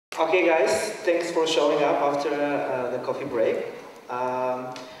Okay guys, thanks for showing up after the coffee break.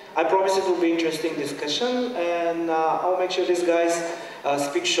 I promise it will be interesting discussion, and I'll make sure these guys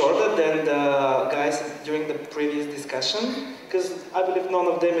speak shorter than the guys during the previous discussion, because I believe none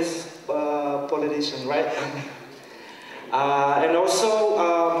of them is politician, right? And also,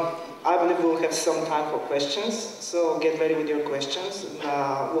 I believe we'll have some time for questions, so get ready with your questions, and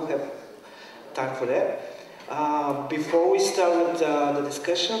we'll have time for that. Before we start with the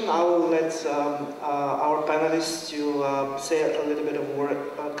discussion, I will let our panelists to say a little bit of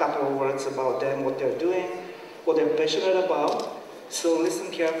a couple of words about them, what they're doing, what they're passionate about. So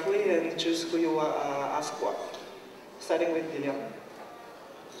listen carefully and choose who you ask what. Starting with Dilyan.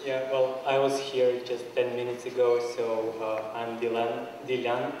 Yeah, well, I was here just 10 minutes ago, so I'm Dilyan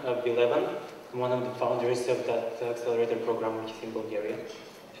Bilevan. I'm one of the founders of that accelerator program, which is in Bulgaria.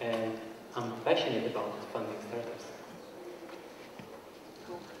 And I'm passionate about funding startups.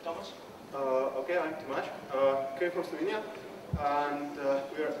 Cool. Thomas? Okay, I'm Tomasz. Came from Slovenia, and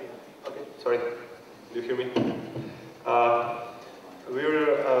we are. Okay, sorry. Do you hear me? I'm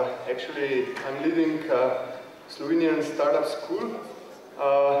leading Slovenian startup school.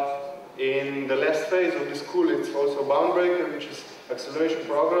 In the last phase of the school, it's also Boundbreaker, which is acceleration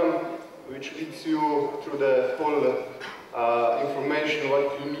program, which leads you through the whole information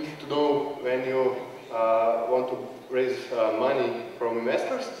what you need to know when you want to raise money from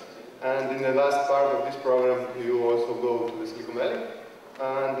investors. And in the last part of this program, you also go to the Silicon Valley.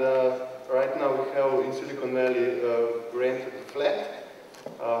 And right now we have in Silicon Valley rented a flat.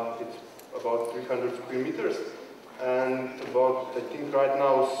 It's about 300 square meters. And about, I think right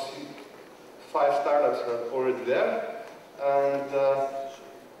now, 5 startups are already there. And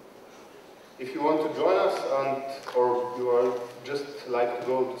if you want to join us, or you are just like to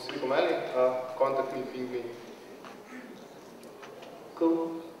go to Silicon Valley, contact me, ping me.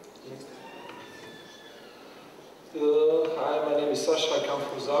 Cool. Hi, my name is Sasha. I come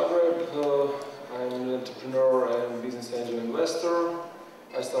from Zagreb. I'm an entrepreneur and business angel investor.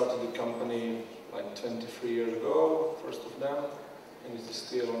 I started the company like 23 years ago, first of them, and it is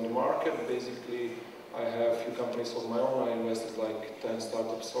still on the market. Basically, I have a few companies of my own. I invested like 10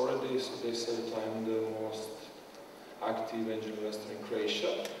 startups already, so they say that I'm the most active angel investor in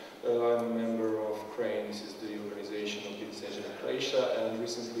Croatia. I'm a member of Crane. This is the organization of business angel in Croatia, and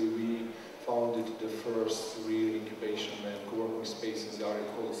recently we founded the first real incubation and co-working space in Zagreb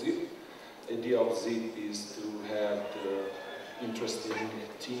called ZIP. The idea of ZIP is to have the interesting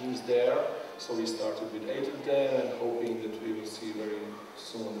teams there. So we started with 8 of them and hoping that we will see very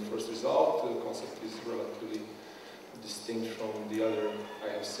soon the first result. The concept is relatively distinct from the other I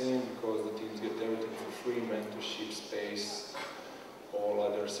have seen because the teams get everything for free, mentorship, space, all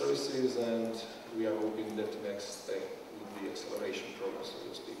other services, and we are hoping that the next step would be acceleration program, so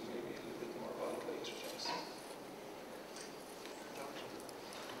we'll speak maybe a little bit more about it later.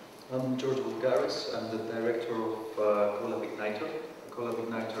 I'm George Bulgaris. I'm the director of Collab Igniter. Collab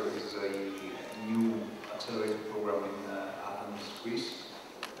Igniter is a new accelerator program in Athens, Greece,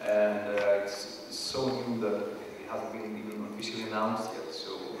 and it's so new that it hasn't been even officially announced yet.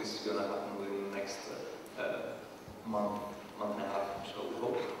 So this is going to happen within the next month and a half, so we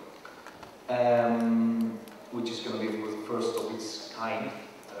hope. Which is going to be the first of its kind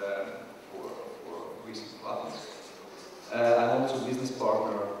for Greece and Athens. I'm also a business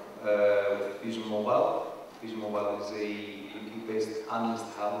partner with Vision Mobile. Vision Mobile is a UK-based analyst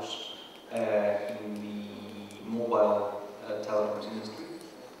house in the mobile telecoms industry.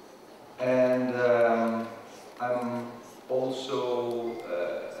 And I'm also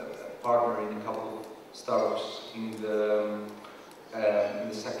a partner in a couple of startups in the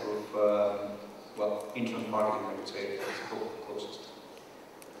sector of, well, internet marketing, I would say, is the closest.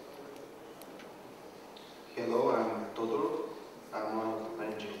 Hello, I'm Todor. I'm one of the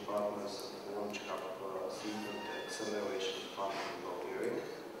managing partners of the launch hub Seed Acceleration Fund in Bulgaria.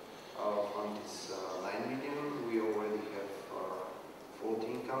 Our fund is 9 million. We already have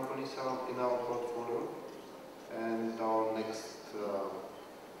 14 companies in our portfolio, and our next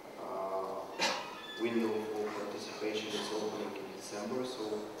window for participation is opening in December. So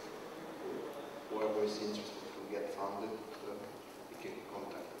whoever is interested to get funded, you can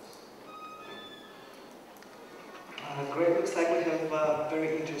contact us. Great, looks like we have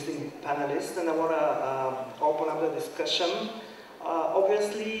very interesting panelists, and I want to open up the discussion.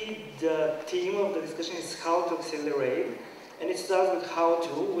 Obviously, the theme of the discussion is how to accelerate, and it starts with how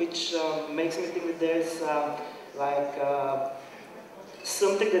to, which makes me think that there's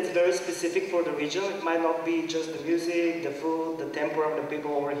something that's very specific for the region. It might not be just the music, the food, the temper of the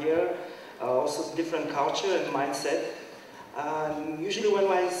people over here, also different culture and mindset. Usually when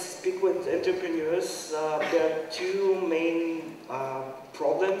I speak with entrepreneurs, there are two main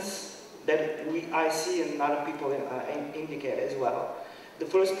problems that I see and other people indicate as well. The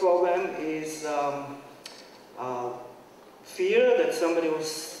first problem is fear that somebody will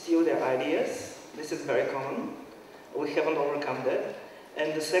steal their ideas. This is very common. We haven't overcome that.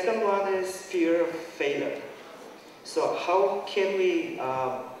 And the second one is fear of failure. So how can we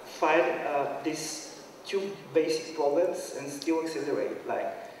fight these two basic problems and still accelerate?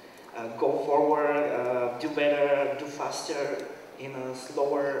 Like go forward, do better, do faster in a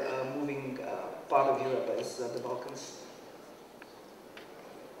slower moving part of Europe as the Balkans?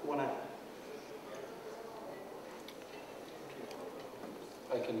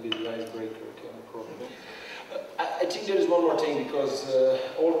 I can be the icebreaker, okay, no problem. I think there is one more thing, because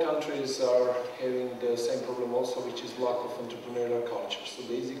all countries are having the same problem also, which is lack of entrepreneurial culture. So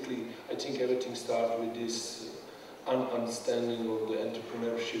basically, I think everything starts with this understanding of the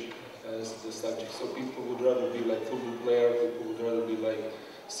entrepreneurship as the subject. So people would rather be like football player, people would rather be like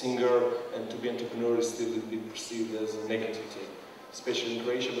singer, and to be entrepreneur is still be perceived as a negative thing. Especially in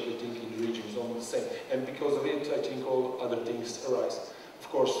Croatia, but I think in the region it's almost the same. And because of it, I think all other things arise. Of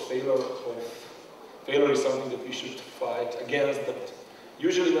course, failure is something that we should fight against, but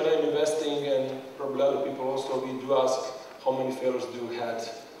usually when I'm investing, and probably other people also, we do ask how many failures do you had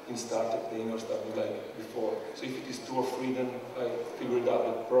in startup thing or something like before. So if it is 2 or 3, then I figure it out,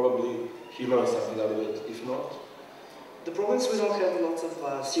 but probably he learned something out of it. If not, the problem is we don't have lots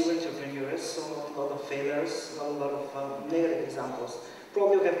of serial entrepreneurs, so not a lot of failures, not a lot of negative examples.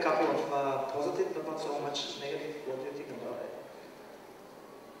 Probably we have a couple of positive, but not so much negative. What do you think about it?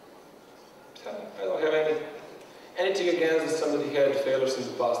 I don't have anything against that somebody had failures in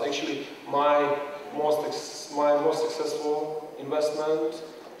the past. Actually, my most successful investment,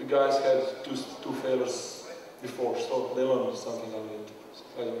 the guys had two failures before, so they learned something out of it. So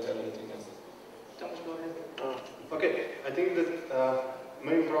I don't have anything else. Thomas, go ahead. Okay, I think that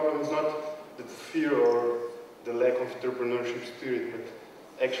main problem is not the fear or the lack of entrepreneurship spirit,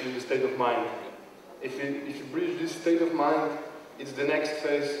 but actually the state of mind. If you bridge this state of mind, it's the next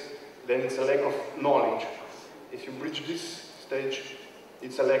phase. Then it's a lack of knowledge. If you bridge this stage,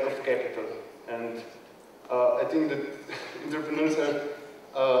 it's a lack of capital. And I think that entrepreneurs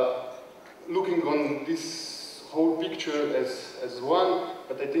are looking on this whole picture as one,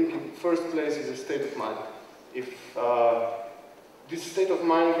 but I think in first place is a state of mind. If this state of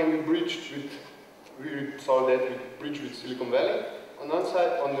mind can be bridged with, we saw that we bridged with Silicon Valley on one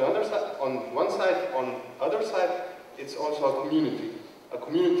side, on the other side, on one side, on other side, it's also a community. A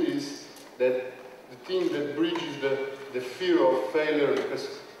community is that the thing that bridges the fear of failure, because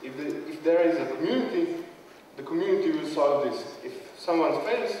if there is a community, the community will solve this. If someone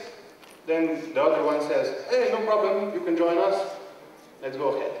fails, then the other one says, hey, no problem, you can join us, let's go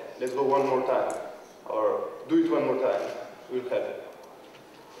ahead, let's go one more time, or do it one more time, we'll have it.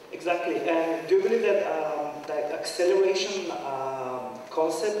 Exactly, and do you believe that that acceleration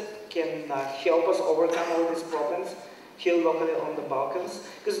concept can help us overcome all these problems here locally on the Balkans?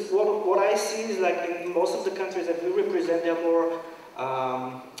 Because what I see is like in most of the countries that we represent, there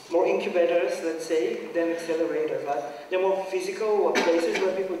are more incubators, let's say, than accelerators. Like they're more physical places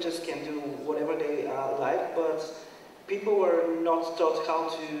where people just can do whatever they like, but people were not taught how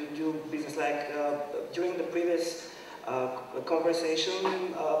to do business. Like during the previous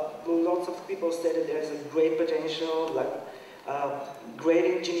conversation, lots of people stated there's a great potential, like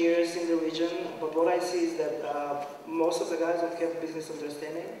great engineers in the region, but what I see is that most of the guys don't have business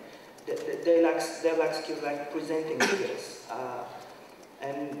understanding. They lack skills like presenting skills.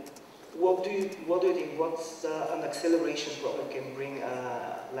 And what do you think? What's an acceleration program can bring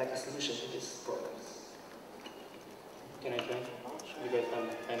like a solution to these problems? Can I join? Because I'm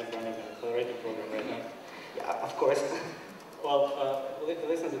kind of running an accelerator program right now. Yeah, of course. Well,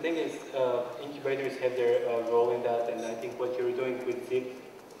 listen, the thing is, incubators have their role in that, and I think what you're doing with ZIP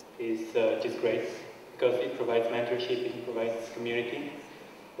is just great, because it provides mentorship, it provides community.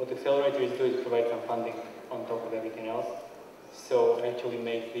 What accelerators do is provide some funding on top of everything else, so actually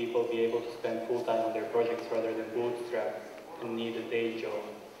make people be able to spend full time on their projects rather than bootstrap and need a day job,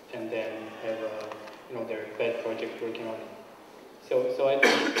 and then have their pet project working on it. So I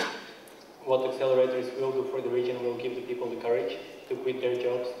think what accelerators will do for the region will give the people the courage to quit their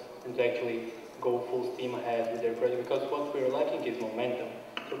jobs and to actually go full steam ahead with their project, because what we're lacking is momentum.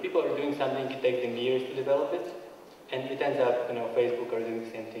 So people are doing something, it takes them years to develop it, and it ends up, Facebook are doing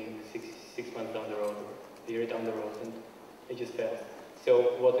the same thing six months down the road, or a year down the road, and it just fails.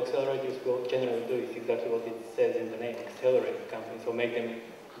 So what accelerators will generally do is exactly what it says in the name, accelerate the company, so make them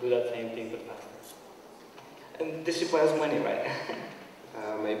do that same thing but faster. And this requires money, right?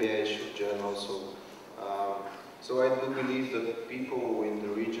 Maybe I should join also. So I do believe that people in the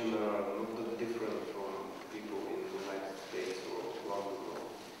region are not that different from people in the United States or London or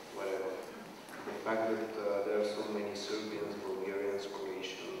whatever. The fact that there are so many Serbians, Bulgarians,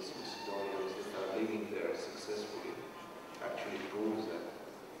 Croatians, Macedonians that are living there successfully actually proves that.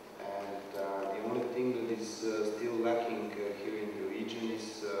 And the only thing that is still lacking here in the region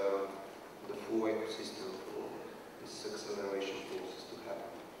is the full ecosystem for this acceleration process to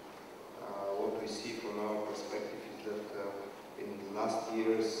happen. What we see from our perspective is that in the last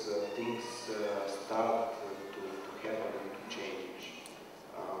years things start to happen and to change.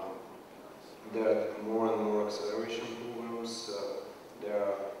 There are more and more acceleration programs, there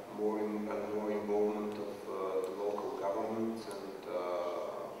are more and more involvement of the local governments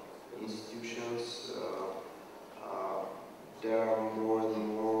and institutions. There are more and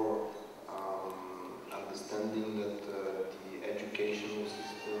more understanding that the educational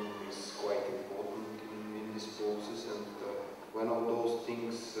system is quite important in this process, and when all those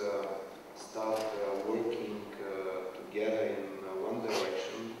things start working together in one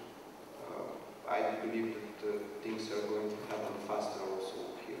direction, I believe that things are going to happen faster also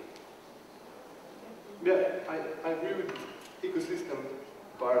here. Yeah, I agree with the ecosystem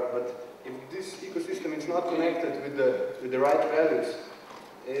part, but if this ecosystem is not connected with the right values,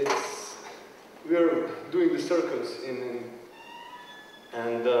 we are doing the circles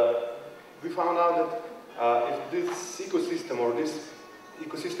and we found out that if this ecosystem or this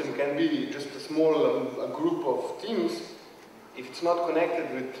ecosystem can be just a small group of teams, if it's not connected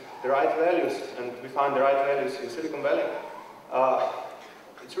with the right values, and we find the right values in Silicon Valley,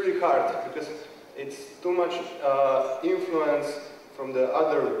 it's really hard because it's too much influence from the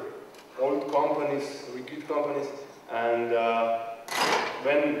other old companies, rigid companies, and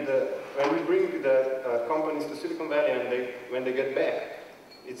when we bring the companies to Silicon Valley and when they get back,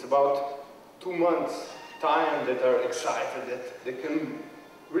 it's about 2 months time that are excited that they can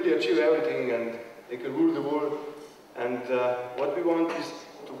really achieve everything and they can rule the world. And what we want is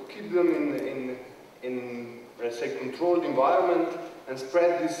to keep them in let's say, controlled environment and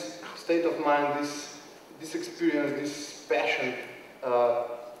spread this state of mind, this experience, this passion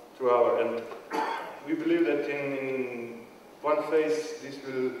throughout. And we believe that in one phase this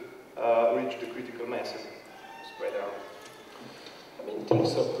will reach the critical mass and spread out. I mean,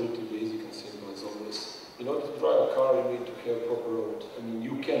 things are pretty basic and simple as always. In order to drive a car, you need to have proper road. I mean,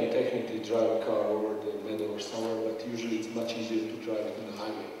 you can technically drive a car over the meadow or somewhere, but usually it's much easier to drive it on the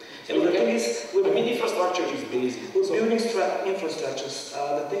highway. So the thing is, I mean, infrastructure is basic. We're building infrastructures.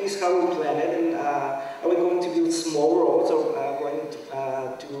 The thing is how we plan it, and are we going to build small roads or going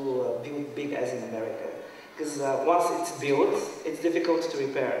to build big as in America? Because once it's built, it's difficult to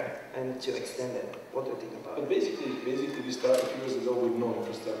repair and to extend it. What do you think about it? But basically we started years ago with no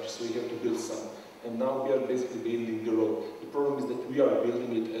infrastructure, so we have to build some. And now we are basically building the road. The problem is that we are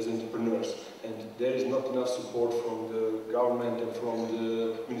building it as entrepreneurs, and there is not enough support from the government and from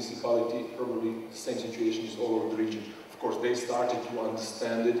the municipality. Probably the same situation is all over the region. Of course, they started to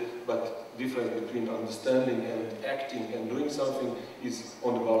understand it, but the difference between understanding and acting and doing something is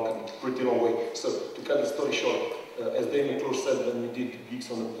on the Balkans, pretty long way. So, to cut the story short, as Dave McClure said when we did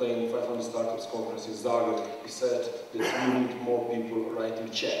Geeks on the Plane 500 Startups Conference in Zagreb, he said that we need more people writing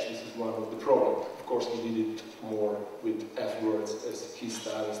checks. This is one of the problems. Of course, he did it more with F words as his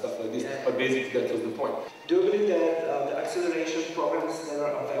style and stuff like this, but basically that was the point. Do you believe that the acceleration programs that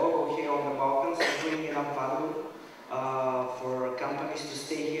are available here on the Balkans bring enough value for companies to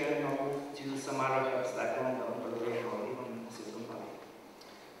stay here and not move to some other hubs like London, Belgrade, or even Silicon Valley?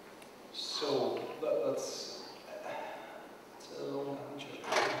 So that's a long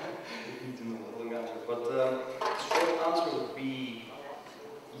answer. But the short answer would be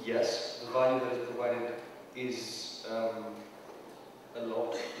yes. The value that is provided is a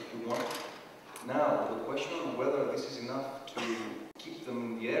lot, if you want. Now, the question of whether this is enough to keep them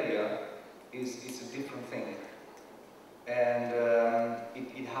in the area is a different thing. And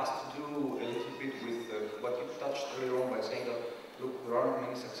it has to do a little bit with what you touched earlier on by saying that, look, there aren't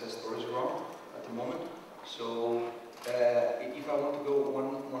many success stories around at the moment. So, if I want to go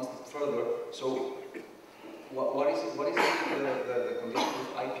one step further, so what is the condition of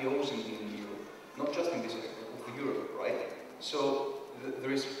IPOs in Europe? Not just in this area, but for Europe, right? So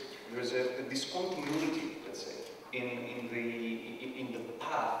there is a discontinuity, let's say, in the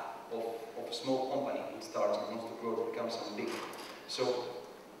path of a small company that starts and wants to grow to become something big. So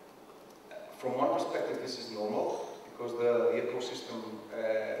from one perspective, this is normal because the ecosystem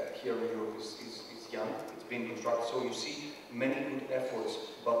here in Europe is young, it's being constructed. So you see many good efforts,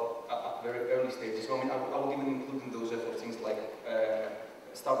 but at very early stages. So I mean, I would even include in those efforts things like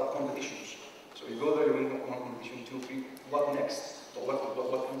startup competitions. So you go there, you win one competition, 2, 3, what next?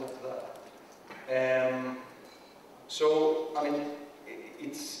 What comes after that? So, I mean,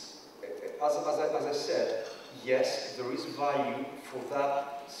 it's, as I said, yes, there is value for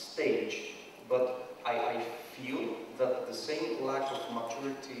that stage, but I feel that the same lack of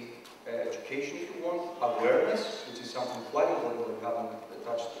maturity, education if you want, awareness, which is something quite important that we haven't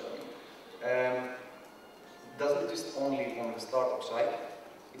touched doesn't exist only on the startup side,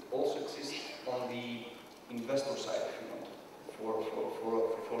 it also exists on the investor side, if you want,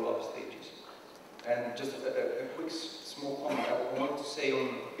 for follow-up stages. And just a quick small comment I wanted to say on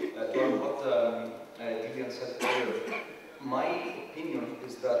what Lilian said earlier. My opinion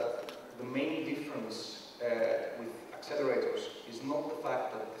is that the main difference with accelerators is not the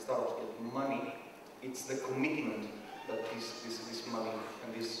fact that the startups get money, it's the commitment that this money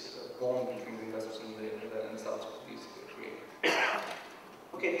and this bond between the investors and the startups is created.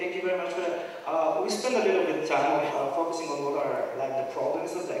 Okay, thank you very much for that. We spent a little bit of time focusing on what are like the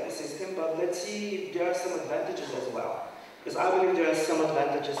problems of the ecosystem, but let's see if there are some advantages as well. Because I believe there are some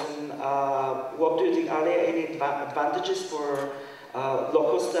advantages, and what do you think? Are there any advantages for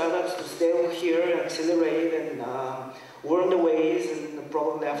local startups to stay here and accelerate and learn the ways, and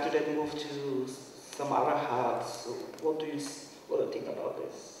probably after that move to some other hubs? So what do you think about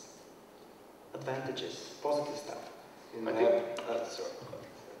this? Advantages, positive stuff. In my,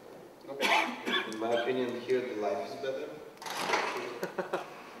 in my opinion, here the life is better.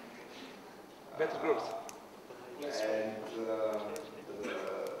 Better growth. And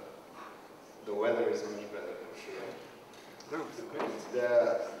the weather is much better for sure.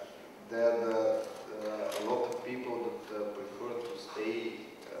 There are a lot of people that prefer to stay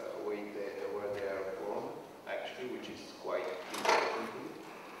where they are born, actually, which is quite important.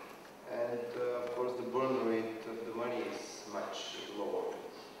 And of course, the burn rate of the money is much lower.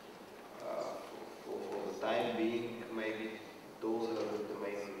 For the time being, maybe those are the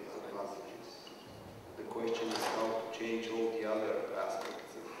main advantages. The question is how to change all the other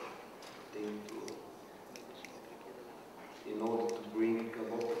aspects of the thing in order to bring a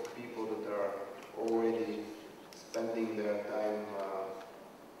lot of people that are already spending their time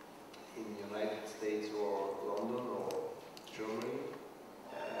in the United States or London or Germany,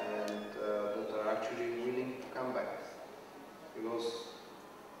 and that are actually willing to come back, because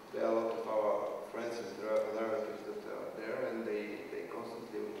there are a lot of our friends and relatives that are there, and they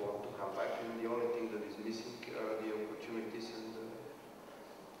constantly want to come back, and the only thing that is missing are the opportunities and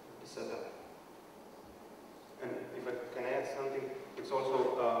the setup. And if I can add something, it's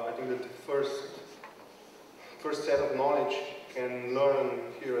also, I think that the first set of knowledge can learn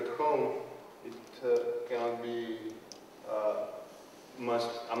here at home. It cannot be a must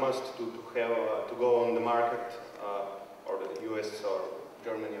to have to go on the market or the US or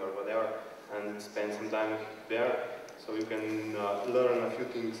Germany or whatever and spend some time there. So you can learn a few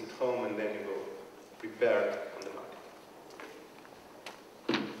things at home and then you go prepared on the market.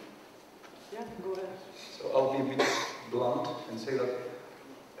 Yeah, go ahead. So I'll be a bit blunt and say that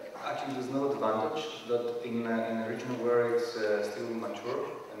actually there's no advantage that in a region where it's still mature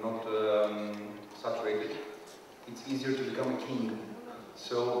and not saturated, it's easier to become a king.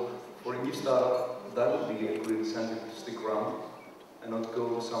 So for a new startup, that would be a good incentive to stick around and not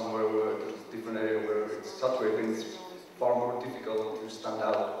go somewhere where it's a different area where it's saturated and it's far more difficult to stand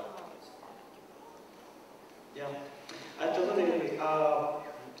out. Yeah, I totally agree.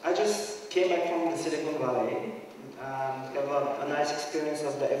 I just came back from the Silicon Valley and have a nice experience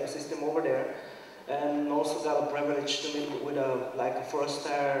of the ecosystem over there, and also got a privilege to meet with a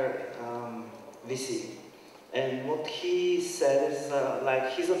first-tier VC. And what he said is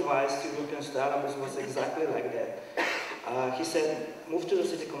like his advice to European startups was exactly like that. He said, move to the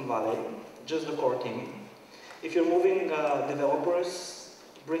Silicon Valley, just the core team. If you're moving developers,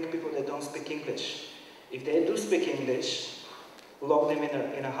 bring people that don't speak English. If they do speak English, lock them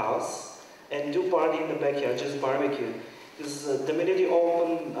in a house and do party in the backyard, just barbecue. Because the minute you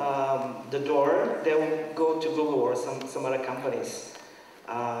open the door, they will go to Google or some other companies.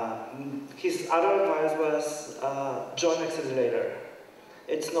 His other advice was join accelerator.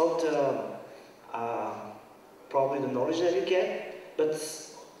 It's not probably the knowledge that you get, but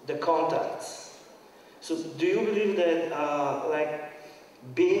the contacts. So do you believe that like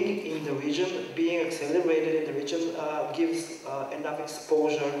being in the region, being accelerated in the region gives enough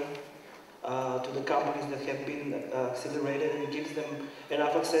exposure to the companies that have been accelerated, and gives them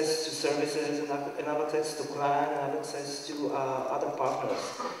enough access to services, enough access to clients, enough access to other partners,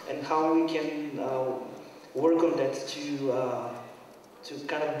 and how we can work on that to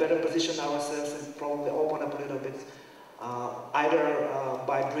kind of better position ourselves and probably open up a little bit, either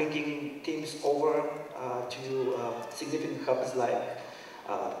by bringing teams over to significant hubs like,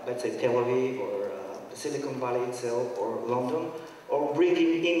 let's say, Tel Aviv or the Silicon Valley itself or London, or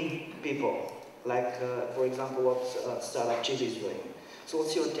bringing in people, like, for example, what startup Chile is doing. So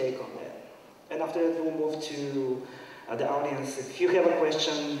what's your take on that? And after that, we'll move to the audience. If you have a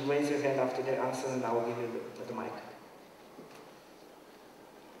question, raise your hand after the answer, and I will give you the mic.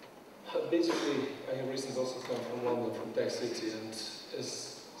 Basically, I have recently also come from London, from Tech City, and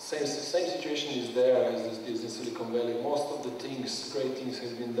same situation is there as it is in Silicon Valley. Most of the things, great things,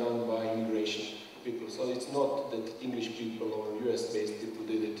 have been done by immigration people. So it's not that English people or US-based people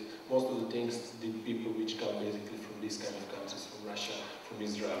did it. Most of the things did people which come basically from these kind of countries, from Russia, from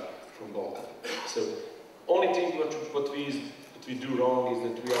Israel, from Balkans. So only thing what we do wrong is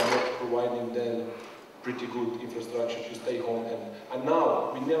that we are not providing them pretty good infrastructure to stay home. And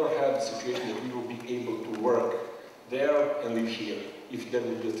now, we never had the situation that we will be able to work there and live here. If there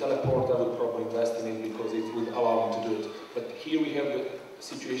would be a teleport, I would probably invest in it because it would allow me to do it. But here we have the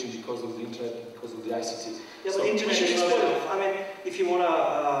situation because of the internet, because of the ICT. Yeah, but internet is not enough. I mean, if you want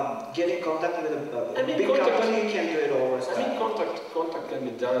to get in contact with a big company, you can do it over. I mean, contact can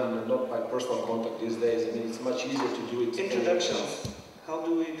be done not by personal contact these days. I mean, it's much easier to do it. Introductions. How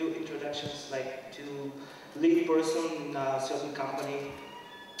do we do introductions, like to lead person in a certain company?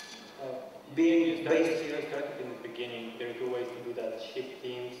 Being based here, started in the beginning. There are two ways to do that: ship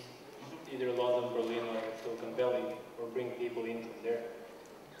teams, either London, Berlin, or Silicon Valley, or bring people in from there.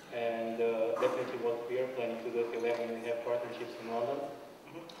 And definitely, what we are planning to do at 11, we have partnerships in London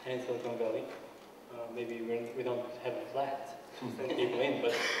and in Silicon Valley. Maybe we don't have a flat to send people in,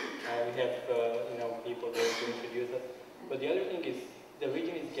 but we have people there to introduce us. But the other thing is, the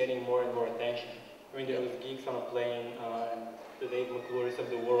region is getting more and more attention. I mean, there was geeks on a plane, and the Dave McClures of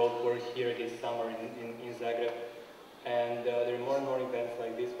the world were here this summer in Zagreb. And there are more and more events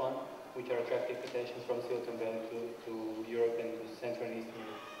like this one, which are attracting attention from Silicon Valley to Europe and to Central and Eastern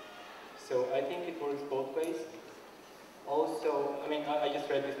Europe. So I think it works both ways. Also, I mean, I just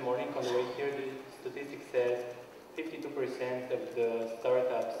read this morning on the way here, the statistic says 52% of the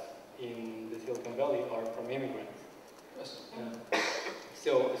startups in the Silicon Valley are from immigrants. Yes.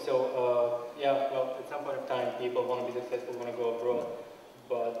 Yeah, well, at some point of time, people want to be successful, want to go abroad,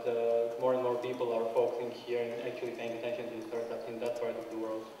 but more and more people are focusing here and actually paying attention to the startups in that part of the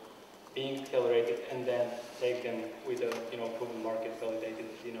world, being accelerated, and then take them with a proven market, validated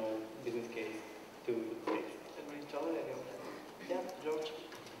business case to the States. Yeah, George.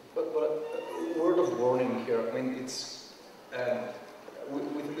 But a word of warning here. I mean, it's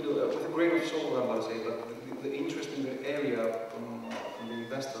with a grain of salt, I must say, but the interesting area from the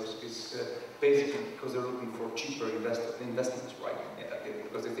investors is basically because they're looking for cheaper investments, right? Yeah,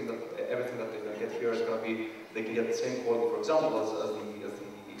 because they think that everything that they're going to get here is going to be, they can get the same quality, for example, as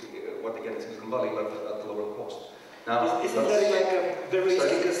what they get in Silicon Valley, but at a lower cost. Now, isn't that like very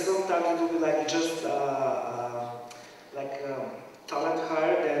risky? Because sometimes it will be like just talent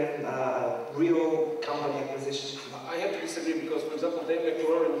hire than real company acquisition. I have to disagree because, for example, Dave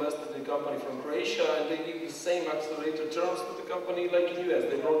McClure invested in a company from Croatia and they give the same accelerator terms to the company like in US.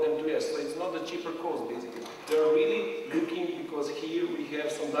 They brought them to US, so it's not a cheaper cost basically. They're really looking because here we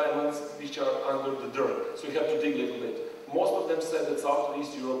have some diamonds which are under the dirt, so you have to dig a little bit. Most of them said that South and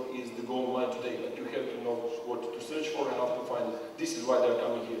East Europe is the gold mine today, but you have to know what to search for and how to find it. This is why they're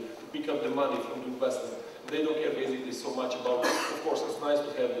coming here, to pick up the money from the investment. They don't care basically so much about it. Of course, it's nice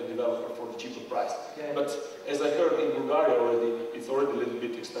to have the developer for the cheaper price. Yeah. But as I heard in Bulgaria already, it's already a little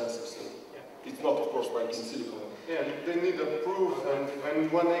bit expensive. So it's not, of course, like in Silicon Valley. Yeah, they need a proof, and when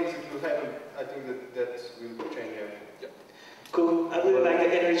one exit will happen, I think that will change everything. Yeah. Cool. I really like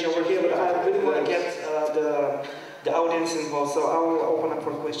the energy over here, but I really want to get the audience involved, so I will open up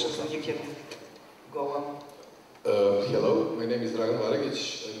for questions, and you can go on. Hello, my name is Dragan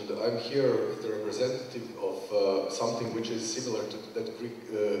Varegic, and I'm here as the representative of something which is similar to that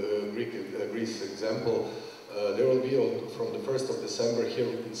Greece example. There will be, from the 1st of December here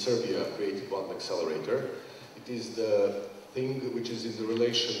in Serbia, created one accelerator. It is the thing which is in the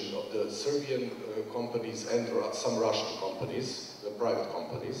relation of the Serbian companies and some Russian companies, private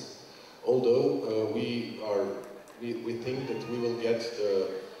companies. Although we think that we will get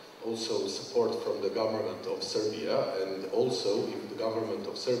also support from the government of Serbia, and also if the government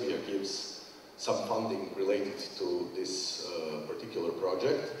of Serbia gives some funding related to this particular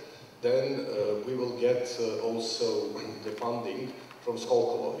project, then we will get also the funding from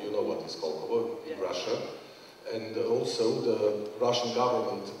Skolkovo. You know what is Skolkovo in Russia. And also the Russian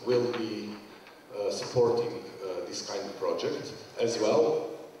government will be supporting this kind of project as well.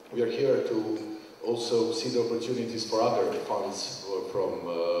 We are here to also see the opportunities for other funds from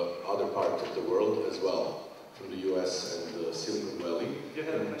other parts of the world as well, from the US and Silicon Valley.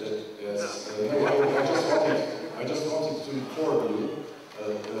 Yes, I just wanted to inform you.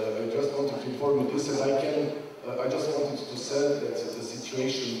 This, and I just wanted to say that the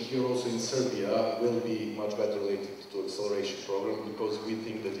situation here also in Serbia will be much better related to acceleration program because we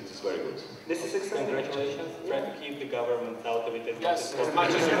think that it is very good. This is excellent. Congratulations. Try to keep the government out of it as much as as much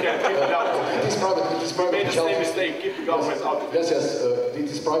as you can. Keep it out. It is private. Made the same mistake. Keep the government out of it. Yes. It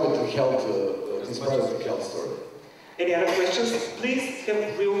is privately held. It is privately held story. Any other questions? Please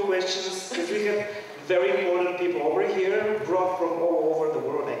have real questions, because we have very important people over here, brought from all over the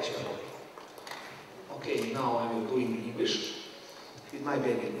world actually. Okay, now I'm doing English. It might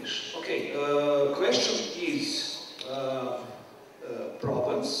be in English. Okay, question is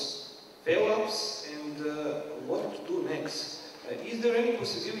problems, fail-ups, and what to do next. Is there any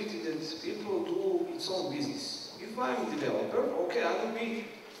possibility that people do its own business? If I'm a developer, okay, I will be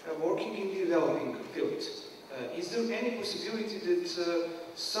working in the developing field. Is there any possibility that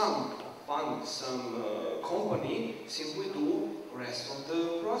some fund, some company simply do the rest of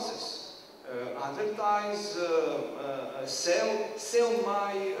the process? Advertise, sell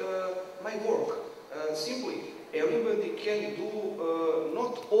my work. Simply, everybody can do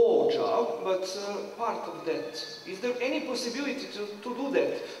not all job, but part of that. Is there any possibility to do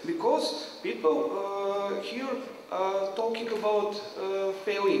that? Because people here are talking about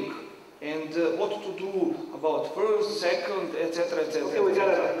failing and what to do about first, second, etc., etc. Okay, we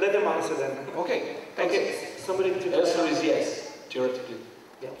gotta let them answer then. Okay, thanks. Okay, somebody to Answer is yes, theoretically.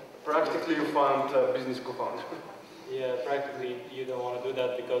 Practically, you found a business co-founder. Yeah, practically you don't want to do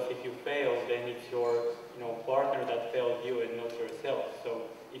that because if you fail, then it's your partner that failed you and not yourself. So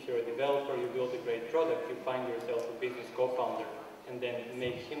if you're a developer, you build a great product, you find yourself a business co-founder and then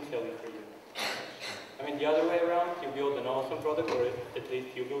make him sell it for you. I mean, the other way around, you build an awesome product, or at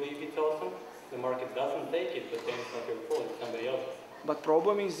least you believe it's awesome, the market doesn't take it, but then it's not your fault, it's somebody else's. But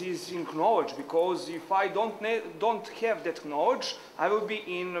problem is in knowledge, because if I don't have that knowledge, I will be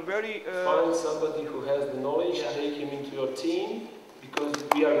in a very... Find somebody who has the knowledge, take him into your team, because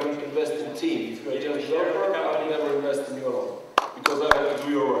we are going to invest in team. If you are just a developer, I will never invest in your own, because I have to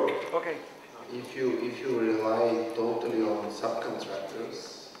do your work. Okay. If you rely totally on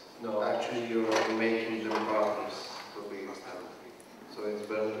subcontractors, no, actually you are making them partners to a big extent. So it's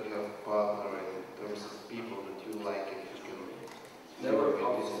better to have a partner in terms of people that you like and you can never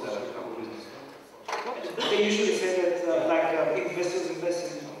They usually say that investors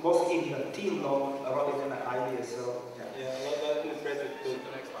invest mostly in a team rather than an idea. So yeah, let me phrase it to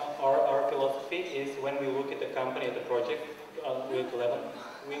the next one. Our philosophy is when we look at the company, at the project, with 11,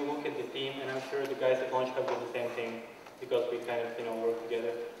 we look at the team, and I'm sure the guys at Launch have done the same thing because we kind of work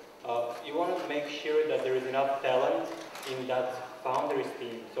together. You want to make sure that there is enough talent in that founders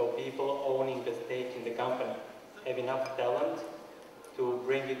team, so people owning the stake in the company have enough talent to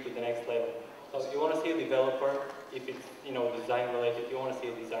bring it to the next level. So you want to see a developer, if it's design related, you want to see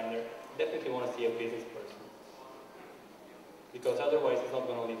a designer, definitely want to see a business person. Because otherwise it's not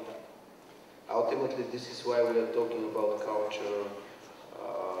going to live that. Ultimately, this is why we are talking about culture,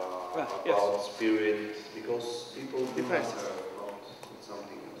 about spirit, because people do matter about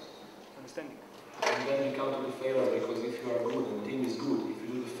something else. Understanding. And then we come to the failure, because if you are good and the team is good, if you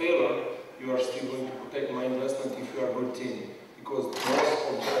do the failure, you are still going to protect my investment if you are a good team. Because most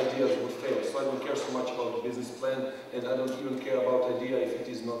of the ideas will fail. So I don't care so much about the business plan, and I don't even care about idea if it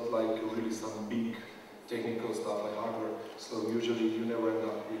is not like really some big technical stuff like hardware. So usually you never end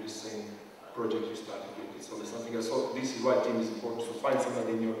up with the same project you started with. It's always something else. So this is why team is important. So find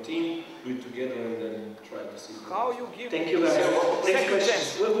somebody in your team, do it together, and then try to see. How you give... Thank you very much. Next question.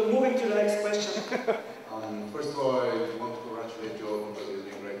 We're moving to the next question. First of all, I want to congratulate Joe because he's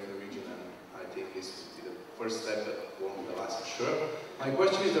doing great for the region, and I think this will be the first step that won't be the last for sure. My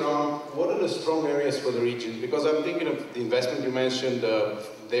question is around what are the strong areas for the region? Because I'm thinking of the investment you mentioned,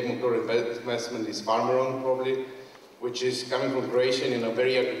 the motor investment is farmer-owned probably, which is coming from Croatia in a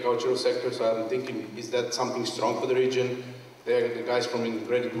very agricultural sector. So I'm thinking, is that something strong for the region? There are the guys from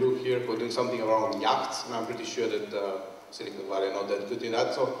Belgrade Group here who are doing something around yachts, and I'm pretty sure that Silicon Valley are not that good in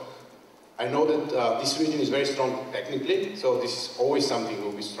that. So I know that this region is very strong technically, so this is always something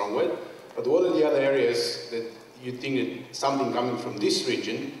we'll be strong with. But what are the other areas that you think that something coming from this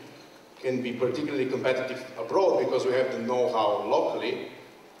region can be particularly competitive abroad because we have the know-how locally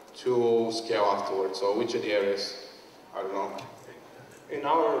to scale afterwards? So which are the areas? I don't know. In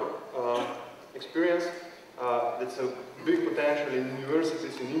our experience, there's a big potential in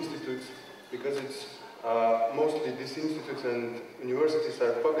universities and institutes because it's mostly these institutes and universities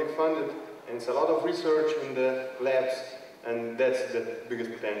are public funded, and it's a lot of research in the labs, and that's the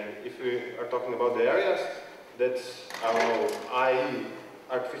biggest potential. If we are talking about the areas, that's, I don't know, AI,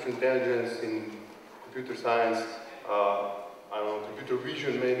 artificial intelligence in computer science, I don't know, computer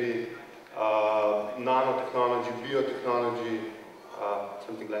vision maybe, nanotechnology, biotechnology,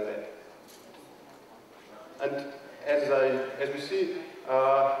 something like that. And as we see,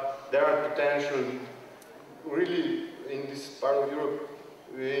 there are potential, really in this part of Europe,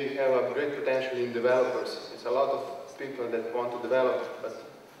 we have a great potential in developers. It's a lot of people that want to develop, but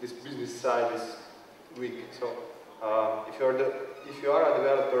this business side is weak. So if you are a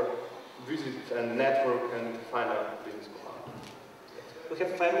developer, visit and network and find a business partner. We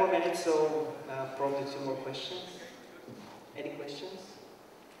have 5 more minutes, so probably 2 more questions. Any questions?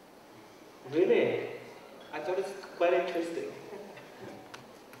 Really? I thought it's quite interesting.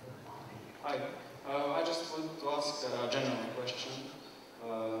 Hi. I just want to ask a general question.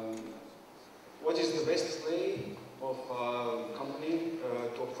 What is the best way of a company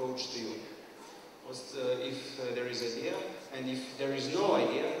to approach to you? If there is idea, and if there is no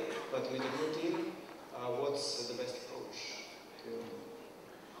idea, but with a good team, what's the best approach to you?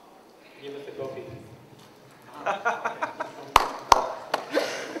 Give us a coffee.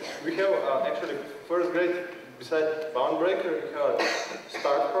 We have actually first grade, besides Boundbreaker, we have a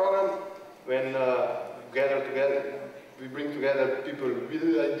START program when we bring together people with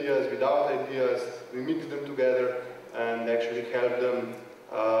ideas, without ideas, we mix them together and actually help them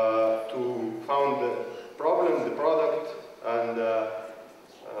to found the problem, the product, and to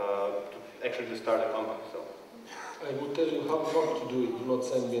actually start a company. So. I will tell you how not to do it. Do not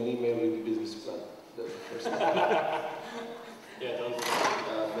send me an email with a business plan. That's the first thing. Yeah,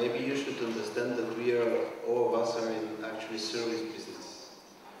 don't. Maybe you should understand that all of us are in actually service business.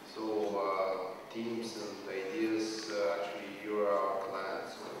 So teams and ideas, actually you are our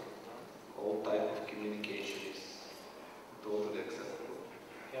clients. So all type of communication is totally acceptable.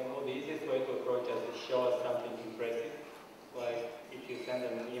 Yeah, well, the easiest way to approach us is show us something impressive. Like if you send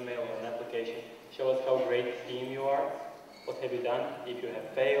them an email or an application, show us how great a team you are. What have you done? If you have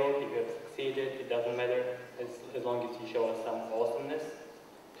failed, if you have succeeded, it doesn't matter as long as you show us some awesomeness,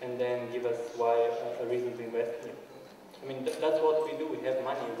 and then give us a reason to invest in you. I mean, that's what we do. We have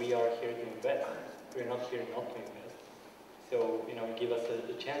money. We are here to invest. We're not here not to invest. So, give us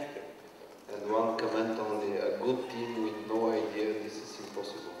a chance to. And one comment only, a good team with no idea, this is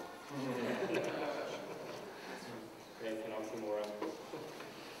impossible. Great, an oxymoron.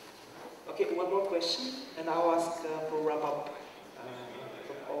 Okay, one more question, and I'll ask for a wrap-up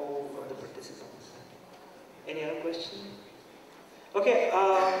from all of the participants. Any other question? Okay,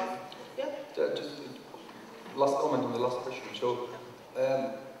 yeah? Just last comment on the last question. So,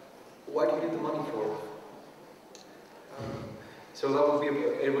 what do you need the money for? So that would be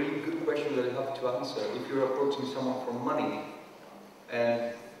a really good question that you have to answer. If you're approaching someone for money,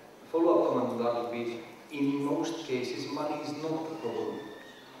 and follow-up comment on that would be, in most cases, money is not the problem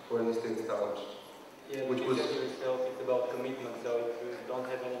for early-stage startups. Yeah, which was yourself, it's about commitment. So if you don't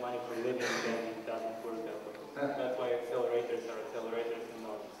have any money for living, then it doesn't work out. That's why accelerators are accelerators and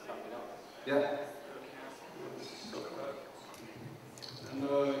not something else. Yeah. And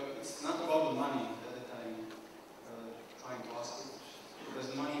it's not about the money that I'm trying to ask you, because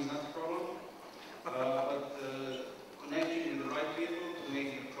the money is not the problem, but connecting with the right people to make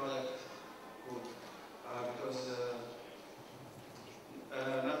the product good. Because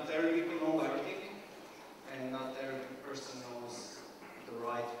not every people know everything, and not every person knows the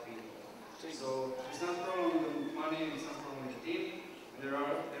right people. So it's not a problem with the money, it's not a problem with the team. There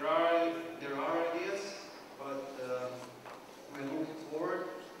are ideas, but when looking forward,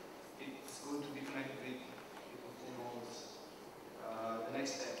 it's good to be connected with people who knows the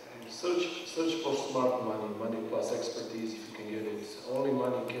next step. And Search for smart money plus expertise if you can get it. Only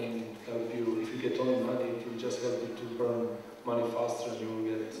money can help you. If you get only money, it will just help you to burn money faster and you will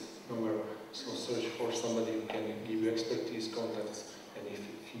get nowhere. So search for somebody who can give you expertise, contacts, and if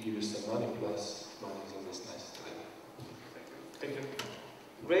he gives you some money plus money is always nice to have. Thank you.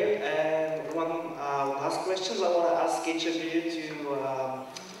 Great, and one last question. I want to ask each of you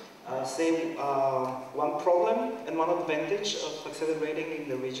to say one problem and one advantage of accelerating in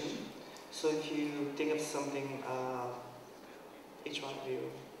the region. So if you think of something, each one of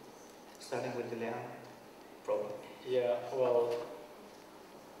you, starting with the Leon problem. Yeah, well,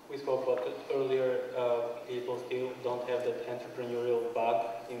 we spoke about it earlier. People still don't have that entrepreneurial bug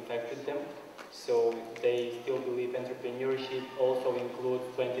infected them. So they still believe entrepreneurship also includes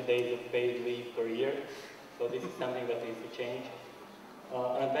 20 days of paid leave per year. So this is something that needs to change.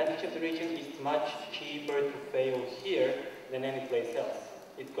 An advantage of the region is much cheaper to fail here than any place else.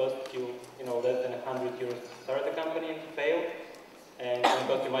 It costs you, less than 100 euros to start a company and to fail, and it can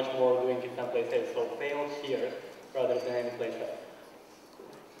cost you much more doing it someplace else. So fail here rather than any place else.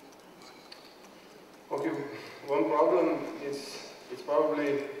 Okay, one problem is it's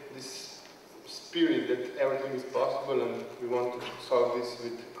probably this spirit that everything is possible, and we want to solve this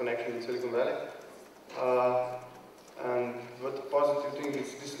with connection with Silicon Valley. And what the positive thing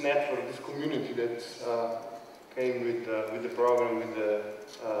is this network, this community that came with the program, with the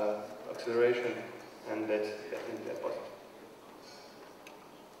acceleration, and that's definitely positive.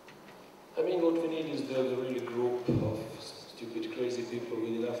 I mean, what we need is the really group of stupid, crazy people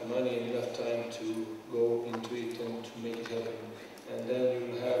with enough money and enough time to go into it and to make it happen. And then you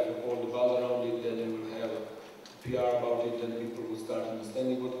will have all the buzz around it, then you will have PR about it, then people will start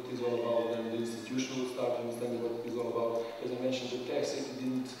understanding what it is all about, then the institution will start understanding what it is all about. As I mentioned, the tech city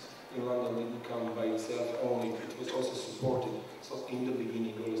in London didn't come by itself only, it was also supported. So in the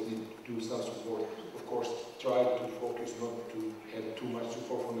beginning, you always need to do some support. Of course, try to focus not to have too much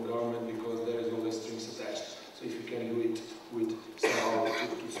support from the government because there is always strings attached. So if you can do it with somehow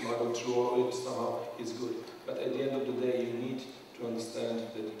to smuggle through all of it, somehow it's good. But at the end of the day, you need to understand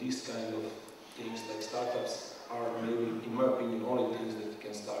that these kind of things like startups are maybe, in my opinion, only things that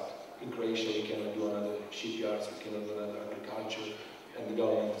can start. In Croatia, we cannot do another shipyards, we cannot do another agriculture, and the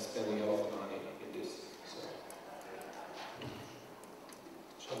government is spending a lot of money in this.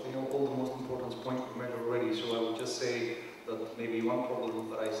 So I think all the most important points were made already, so I would just say that maybe one problem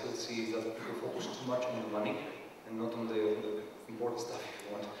that I still see is that people focus too much on the money and not on the important stuff if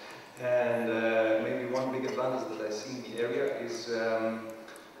you want. And maybe one big advantage that I see in the area is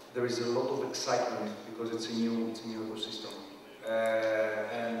there is a lot of excitement because it's a new ecosystem.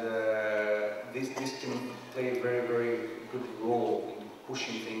 This can play a very, very good role in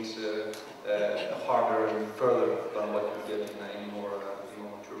pushing things harder and further than what you get in more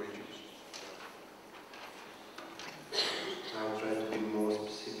mature regions. I'll try to be more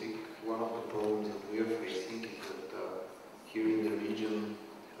specific. One of the problems that we are facing is that here in the region,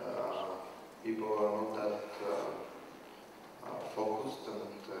 people are not that focused and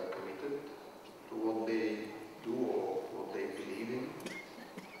committed to what they do or what they believe in.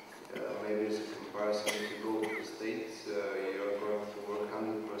 Maybe as a comparison, if you go to the States, you're going to work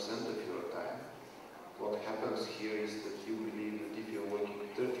 100% of your time. What happens here is that you believe that if you're working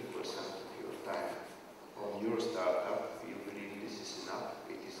 30% of your time on your startup, you believe this is enough,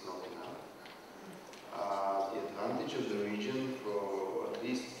 it is not enough. The advantage of the region, for at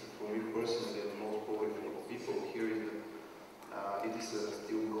least for me personally and most probably for people here, is that it is a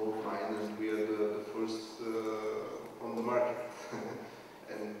still gold mine and we are the first on the market.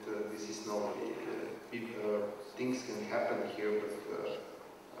 And this is normally, things can happen here, but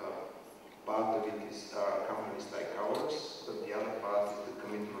part of it is companies like ours, but the other part is the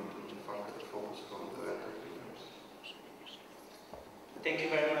commitment and the focus from the entrepreneurs. Thank you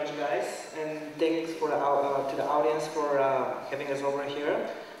very much, guys, and thanks for to the audience for having us over here.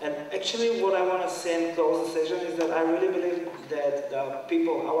 And actually, what I want to say and close the session is that I really believe that the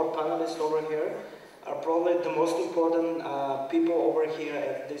people, our panelists over here, are probably the most important people over here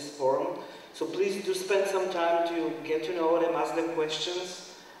at this forum. So please do spend some time to get to know them, ask them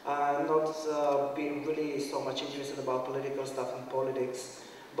questions, not be really so much interested about political stuff and politics.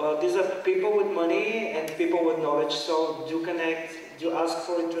 But these are people with money and people with knowledge, so do connect, do ask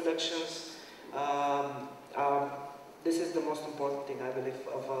for introductions. This is the most important thing, I believe,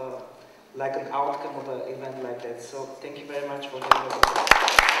 of like an outcome of an event like that. So thank you very much for having us.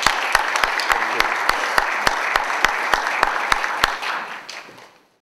 Thank you.